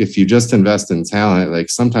goals. Like if you just invest in talent,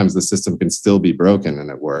 like sometimes the system can still be broken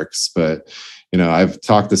and it works. But, I've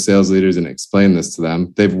talked to sales leaders and explained this to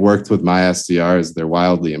them. They've worked with my SDRs. They're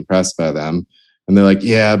wildly impressed by them. And they're like,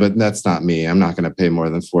 yeah, but that's not me. I'm not going to pay more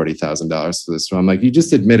than $40,000 for this. So I'm like, you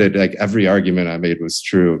just admitted like every argument I made was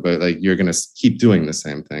true, but like you're going to keep doing the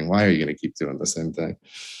same thing. Why are you going to keep doing the same thing?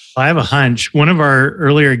 I have a hunch. One of our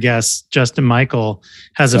earlier guests, Justin Michael,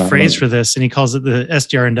 has a phrase for this, and he calls it the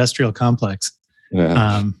SDR industrial complex.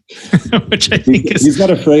 Yeah. Which I think is... He's got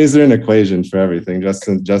a phrase or an equation for everything.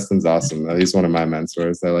 Justin's awesome, though. He's one of my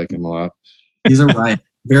mentors. I like him a lot. He's a riot.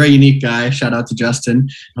 Very unique guy. Shout out to Justin.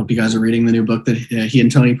 Hope you guys are reading the new book that he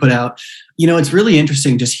and Tony put out. It's really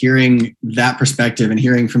interesting just hearing that perspective and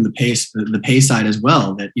hearing from the pay side as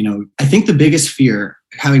well. That, I think the biggest fear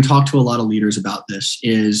having talked to a lot of leaders about this,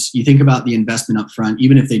 is you think about the investment up front,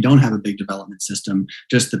 even if they don't have a big development system,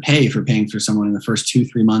 just the paying for someone in the first 2-3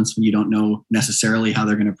 months when you don't know necessarily how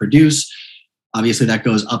they're going to produce. Obviously, that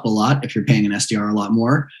goes up a lot if you're paying an SDR a lot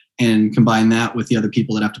more. And combine that with the other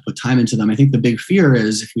people that have to put time into them. I think the big fear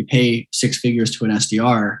is if we pay 6 figures to an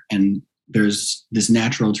SDR and there's this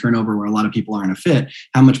natural turnover where a lot of people aren't a fit,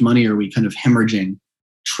 how much money are we kind of hemorrhaging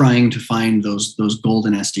trying to find those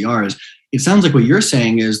golden SDRs? It sounds like what you're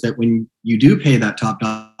saying is that when you do pay that top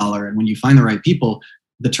dollar and when you find the right people,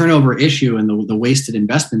 the turnover issue and the wasted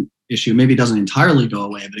investment issue maybe doesn't entirely go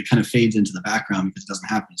away, but it kind of fades into the background because it doesn't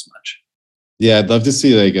happen as much. Yeah, I'd love to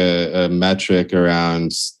see like a metric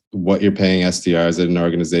around what you're paying SDRs at an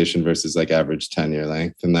organization versus like average tenure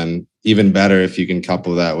length. And then even better if you can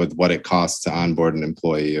couple that with what it costs to onboard an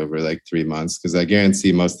employee over like 3 months. Because I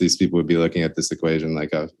guarantee most of these people would be looking at this equation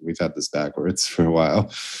like, oh, we've had this backwards for a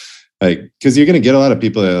while. Like, because you're going to get a lot of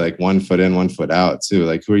people that are like 1 foot in, 1 foot out too.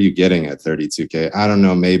 Like, who are you getting at $32K? I don't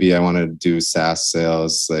know. Maybe I want to do SaaS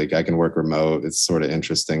sales. Like, I can work remote. It's sort of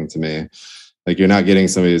interesting to me. Like, you're not getting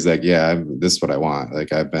somebody who's like, yeah, this is what I want.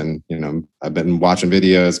 Like, I've been watching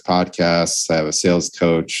videos, podcasts. I have a sales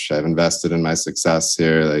coach. I've invested in my success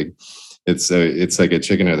here. Like, it's like a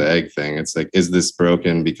chicken or the egg thing. It's like, is this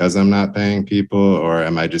broken because I'm not paying people, or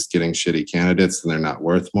am I just getting shitty candidates and they're not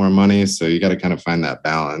worth more money? So you got to kind of find that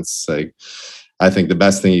balance. Like, I think the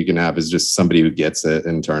best thing you can have is just somebody who gets it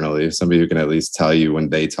internally, somebody who can at least tell you when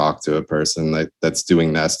they talk to a person like that's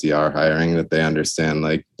doing the SDR hiring, that they understand,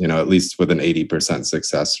 like, at least with an 80%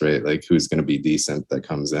 success rate, like who's going to be decent that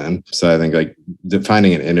comes in. So I think like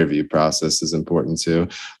defining an interview process is important too.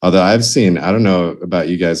 Although I've seen, I don't know about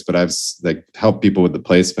you guys, but I've like helped people with the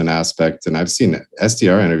placement aspect, and I've seen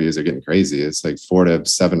SDR interviews are getting crazy. It's like 4 to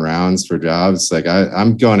 7 rounds for jobs. Like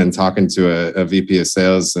I'm going and talking to a VP of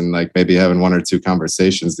sales and like maybe having 1 or 2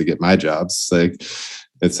 conversations to get my jobs. Like,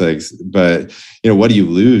 it's like, but what do you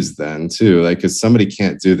lose then too? Like, because somebody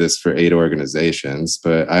can't do this for 8 organizations,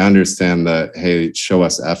 but I understand that, hey, show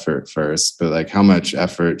us effort first, but like, how much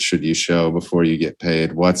effort should you show before you get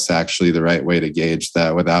paid? What's actually the right way to gauge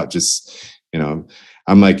that without just,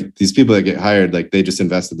 I'm like, these people that get hired, like they just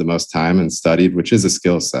invested the most time and studied, which is a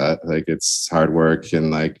skill set. Like, it's hard work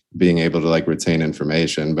and like being able to like retain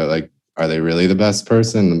information, but like, are they really the best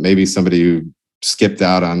person? Maybe somebody who skipped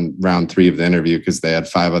out on round 3 of the interview because they had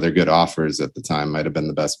 5 other good offers at the time might have been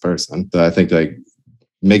the best person. So I think like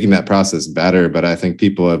making that process better, but I think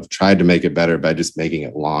people have tried to make it better by just making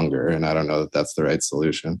it longer. And I don't know that that's the right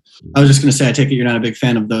solution. I was just going to say, I take it you're not a big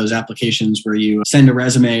fan of those applications where you send a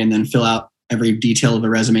resume and then fill out every detail of the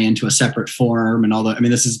resume into a separate form and all that. I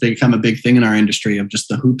mean, this has become a big thing in our industry of just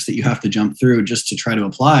the hoops that you have to jump through just to try to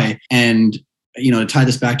apply. And to tie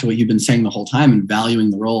this back to what you've been saying the whole time and valuing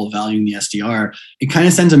the role, valuing the SDR, it kind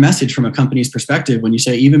of sends a message from a company's perspective when you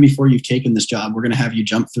say, even before you've taken this job, we're going to have you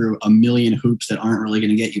jump through 1 million hoops that aren't really going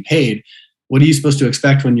to get you paid. What are you supposed to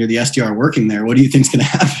expect when you're the SDR working there? What do you think is going to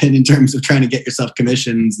happen in terms of trying to get yourself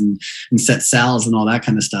commissions and set sales and all that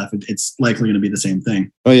kind of stuff? It's likely going to be the same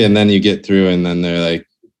thing. Oh yeah. And then you get through and then they're like,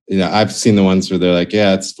 I've seen the ones where they're like,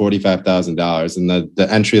 yeah, it's $45,000. And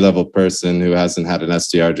the entry level person who hasn't had an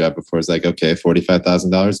SDR job before is like, okay,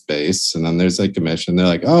 $45,000 base. And then there's like commission. They're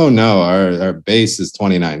like, oh no, our base is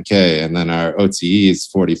 $29K. And then our OTE is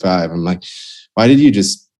 45. I'm like, why did you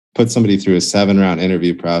just put somebody through a 7-round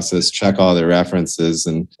interview process, check all their references,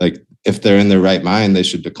 and like, if they're in their right mind, they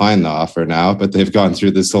should decline the offer now, but they've gone through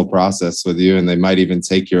this whole process with you and they might even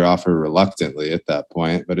take your offer reluctantly at that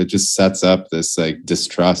point. But it just sets up this like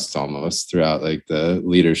distrust almost throughout like the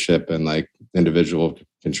leadership and like individual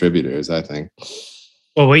contributors, I think.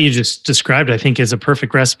 Well, what you just described, I think, is a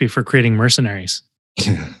perfect recipe for creating mercenaries.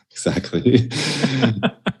 Yeah, exactly.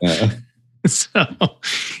 Yeah. So,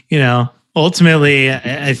 ultimately,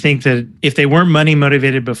 I think that if they weren't money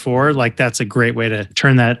motivated before, like that's a great way to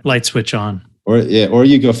turn that light switch on. Or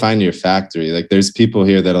you go find your factory. Like there's people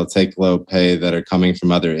here that'll take low pay that are coming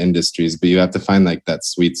from other industries, but you have to find like that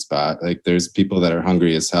sweet spot. Like there's people that are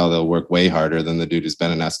hungry as hell. They'll work way harder than the dude who's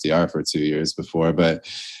been an SDR for 2 years before, but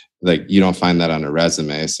like you don't find that on a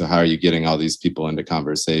resume. So how are you getting all these people into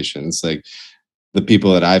conversations? Like the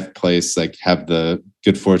people that I've placed like have the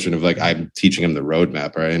good fortune of like, I'm teaching them the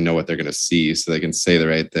roadmap, or I know what they're going to see so they can say the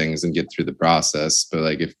right things and get through the process. But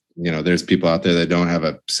like, if, there's people out there that don't have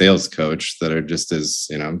a sales coach that are just as,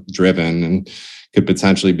 driven and could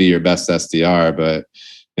potentially be your best SDR, but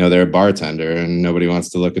they're a bartender and nobody wants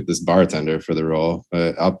to look at this bartender for the role.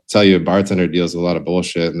 But I'll tell you, a bartender deals with a lot of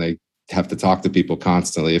bullshit and they have to talk to people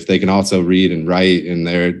constantly. If they can also read and write and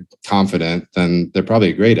they're confident, then they're probably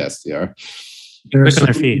a great SDR. Quick on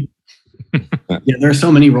their feet. Yeah, there are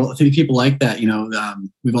so many people like that.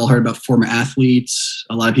 We've all heard about former athletes.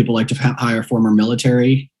 A lot of people like to hire former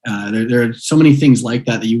military. There are so many things like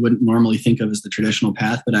that you wouldn't normally think of as the traditional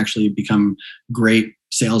path, but actually become great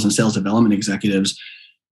sales and sales development executives.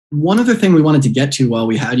 One other thing we wanted to get to while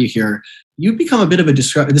we had you here, you've become a bit of a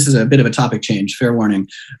disruptor. This is a bit of a topic change, fair warning.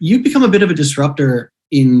 You've become a bit of a disruptor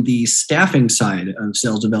in the staffing side of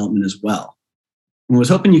sales development as well. And I was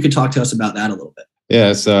hoping you could talk to us about that a little bit.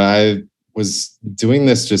 Yeah, so I was doing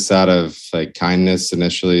this just out of like kindness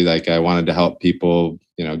initially. Like I wanted to help people,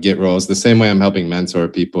 get roles the same way I'm helping mentor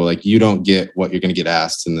people. Like you don't get what you're going to get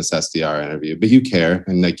asked in this SDR interview, but you care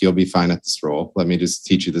and like you'll be fine at this role. Let me just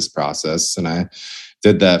teach you this process. And I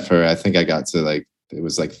did that for, I think I got to it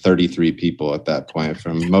was 33 people at that point,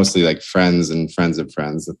 from mostly like friends and friends of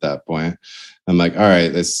friends at that point. I'm like, all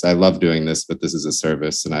right, I love doing this, but this is a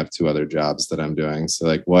service and I have 2 other jobs that I'm doing. So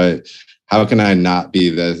like how can I not be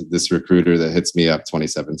this recruiter that hits me up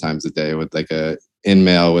 27 times a day with like a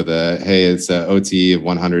in-mail with hey, it's a OT of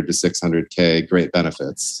 100 to 600K, great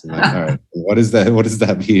benefits. I'm like, all right, what does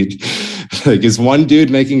that mean? Like, is one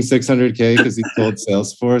dude making 600K because he told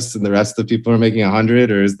Salesforce and the rest of the people are making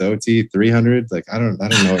 100, or is the OT 300? Like, I don't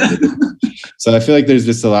know what to do. So I feel like there's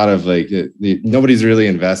just a lot of nobody's really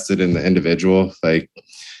invested in the individual. Like,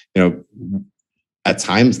 at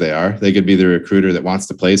times they could be the recruiter that wants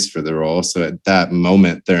to place for the role. So at that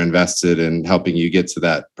moment, they're invested in helping you get to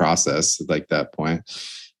that process, like that point.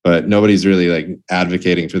 But nobody's really like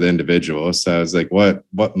advocating for the individual. So I was like, what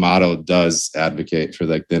model does advocate for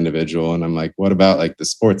like the individual? And I'm like, what about like the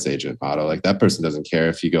sports agent model? Like that person doesn't care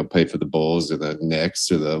if you go play for the Bulls or the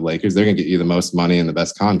Knicks or the Lakers. They're going to get you the most money and the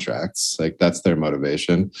best contracts. Like that's their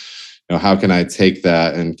motivation. How can I take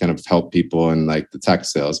that and kind of help people in like the tech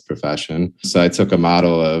sales profession? So I took a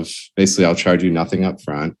model of basically I'll charge you nothing up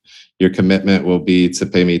front. Your commitment will be to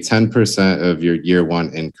pay me 10% of your year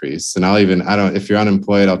 1 increase. And if you're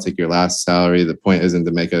unemployed, I'll take your last salary. The point isn't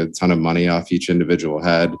to make a ton of money off each individual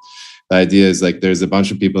head. The idea is like there's a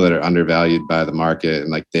bunch of people that are undervalued by the market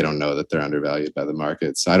and like they don't know that they're undervalued by the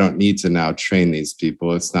market. So I don't need to now train these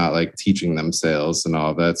people. It's not like teaching them sales and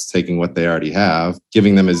all of that. It's taking what they already have,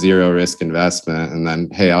 giving them a 0 risk investment, and then,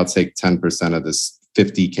 hey, I'll take 10% of this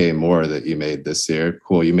 50K more that you made this year.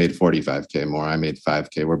 Cool. You made 45K more. I made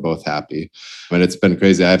 5K. We're both happy. And it's been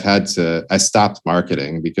crazy. I stopped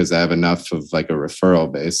marketing because I have enough of like a referral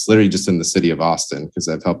base, literally just in the city of Austin, because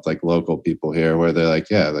I've helped like local people here where they're like,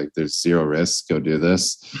 yeah, like there's 0 risk. Go do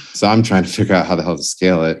this. So I'm trying to figure out how the hell to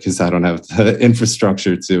scale it because I don't have the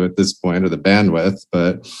infrastructure to at this point or the bandwidth,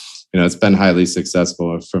 but it's been highly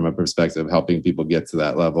successful from a perspective of helping people get to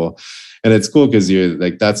that level. And it's cool because you're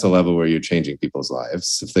like, that's a level where you're changing people's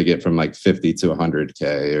lives. If they get from like 50 to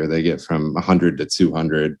 100K, or they get from 100 to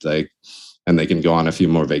 200, and they can go on a few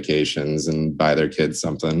more vacations and buy their kids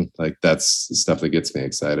something, like that's the stuff that gets me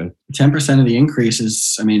excited. 10% of the increase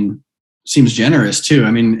is, seems generous too.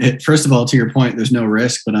 First of all, to your point, there's no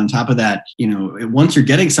risk, but on top of that, once you're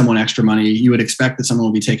getting someone extra money, you would expect that someone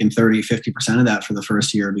will be taking 30, 50% of that for the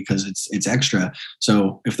first year because it's extra.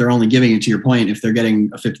 So if they're only giving it, to your point, if they're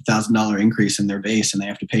getting a $50,000 increase in their base and they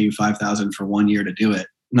have to pay you $5,000 for 1 year to do it,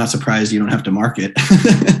 I'm not surprised you don't have to market.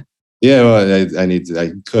 Yeah, well,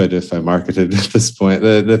 I could if I marketed at this point.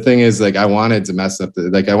 The thing is, like, I wanted to mess up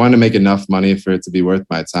I wanted to make enough money for it to be worth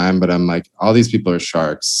my time. But I'm like, all these people are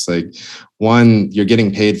sharks. Like, one, you're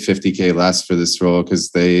getting paid 50K less for this role because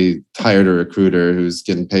they hired a recruiter who's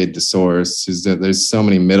getting paid to source. There's so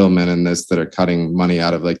many middlemen in this that are cutting money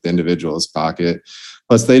out of like the individual's pocket.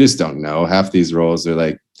 Plus, they just don't know. Half these roles are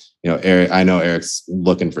like, Eric, I know Eric's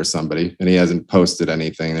looking for somebody and he hasn't posted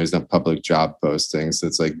anything. There's no public job posting. So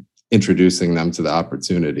it's like introducing them to the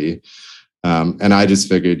opportunity. And I just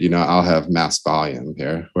figured, I'll have mass volume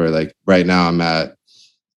here where like right now I'm at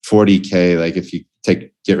 40K. Like if you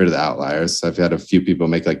get rid of the outliers, I've had a few people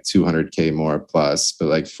make like 200K more plus, but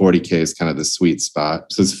like 40K is kind of the sweet spot.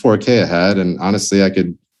 So it's 4K ahead. And honestly, I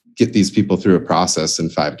could get these people through a process in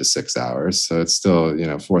 5 to 6 hours. So it's still,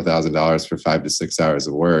 $4,000 for 5 to 6 hours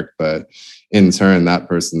of work. But in turn, that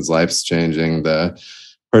person's life's changing. The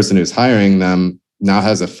person who's hiring them now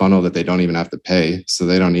has a funnel that they don't even have to pay. So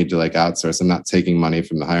they don't need to like outsource. I'm not taking money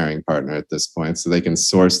from the hiring partner at this point. So they can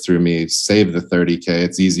source through me, save the 30K.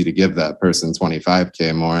 It's easy to give that person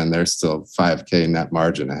 25K more and they're still 5K net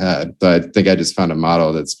margin ahead. So I think I just found a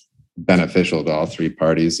model that's beneficial to all 3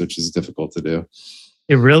 parties, which is difficult to do.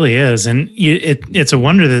 It really is. And it's a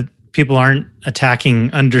wonder that people aren't attacking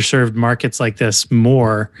underserved markets like this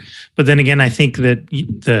more. But then again, I think that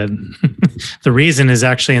the reason is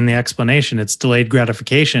actually in the explanation. It's delayed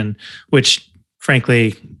gratification, which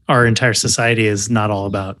frankly, our entire society is not all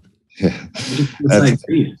about. Yeah. It's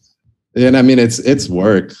like, and I mean, it's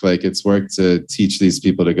work. Like it's work to teach these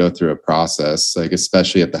people to go through a process, like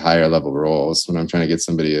especially at the higher level roles. When I'm trying to get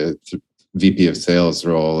somebody a VP of sales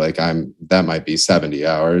role, like that might be 70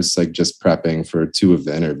 hours, like just prepping for 2 of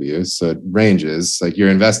the interviews. So it ranges. Like you're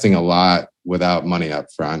investing a lot without money up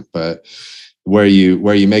front, but where you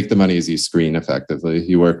make the money is you screen effectively.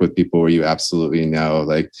 You work with people where you absolutely know.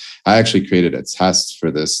 Like I actually created a test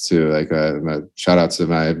for this too. Like shout out to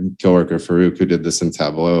my coworker Farouk who did this in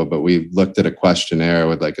Tableau, but we looked at a questionnaire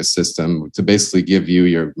with like a system to basically give you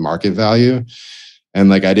your market value. And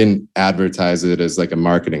like I didn't advertise it as like a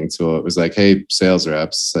marketing tool. It was like, hey, sales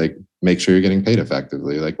reps, like make sure you're getting paid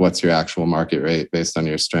effectively. Like what's your actual market rate based on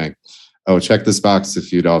your strength? Oh, check this box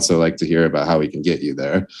if you'd also like to hear about how we can get you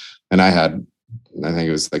there. And I think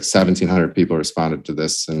it was like 1,700 people responded to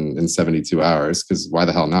this in 72 hours, because why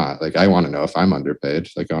the hell not? Like, I want to know if I'm underpaid.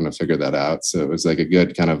 Like, I want to figure that out. So it was like a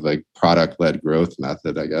good kind of like product-led growth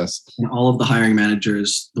method, I guess. And all of the hiring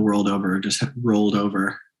managers the world over just rolled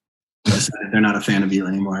over. They're not a fan of you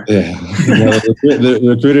anymore. Yeah, the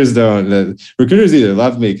recruiters don't. The recruiters either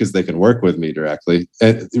love me because they can work with me directly.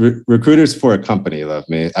 And recruiters for a company love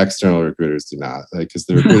me. External recruiters do not. Like, because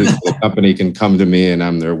the recruiters for the company can come to me and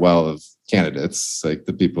I'm their well of candidates. Like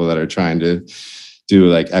the people that are trying to do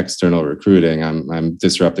like external recruiting, I'm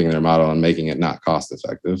disrupting their model and making it not cost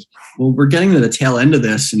effective. Well, we're getting to the tail end of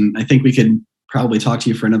this, and I think we could probably talk to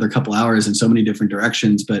you for another couple hours in so many different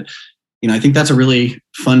directions. But I think that's a really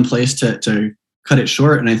fun place to cut it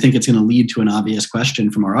short. And I think it's going to lead to an obvious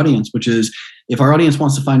question from our audience, which is, if our audience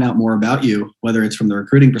wants to find out more about you, whether it's from the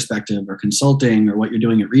recruiting perspective or consulting or what you're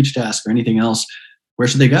doing at ReachDesk or anything else, where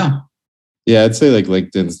should they go? Yeah, I'd say like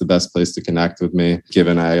LinkedIn's the best place to connect with me,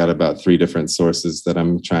 given I got about 3 different sources that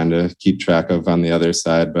I'm trying to keep track of on the other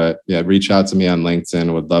side. But yeah, reach out to me on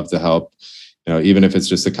LinkedIn. Would love to help. Even if it's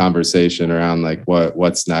just a conversation around like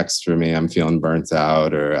what's next for me, I'm feeling burnt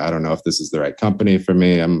out, or I don't know if this is the right company for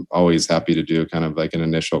me. I'm always happy to do kind of like an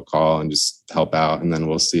initial call and just help out. And then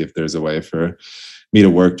we'll see if there's a way for me to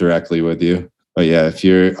work directly with you. But yeah, if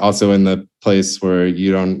you're also in the place where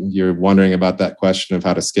you're wondering about that question of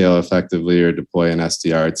how to scale effectively or deploy an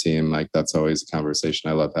SDR team, like that's always a conversation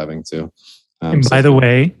I love having too. And by the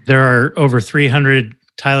way, there are over 300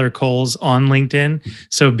 Tyler Coles on LinkedIn.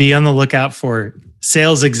 So be on the lookout for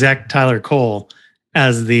sales exec Tyler Cole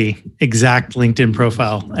as the exact LinkedIn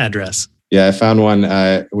profile address. Yeah, I found one.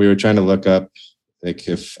 We were trying to look up like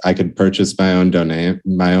if I could purchase my own domain,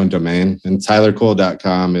 and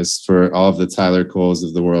tylercole.com is for all of the Tyler Coles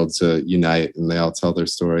of the world to unite, and they all tell their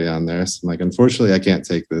story on there. So I'm like, unfortunately, I can't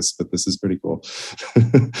take this, but this is pretty cool.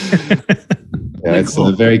 Yeah, it's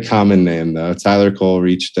a very common name though. Tyler Cole,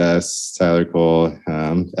 ReachDesk, Tyler Cole,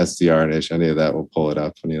 SDR-ish. Any of that will pull it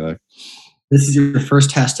up when you look. This is your first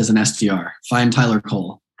test as an SDR. Find Tyler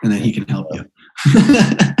Cole, and then he can help you.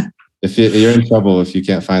 If you're in trouble if you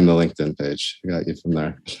can't find the LinkedIn page, I got you from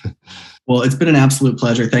there. Well, it's been an absolute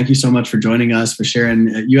pleasure. Thank you so much for joining us, for sharing.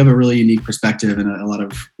 You have a really unique perspective and a lot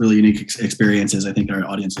of really unique experiences I think our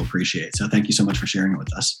audience will appreciate. So thank you so much for sharing it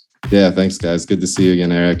with us. Yeah, thanks guys. Good to see you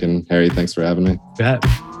again, Eric, and Harry, thanks for having me. Bet.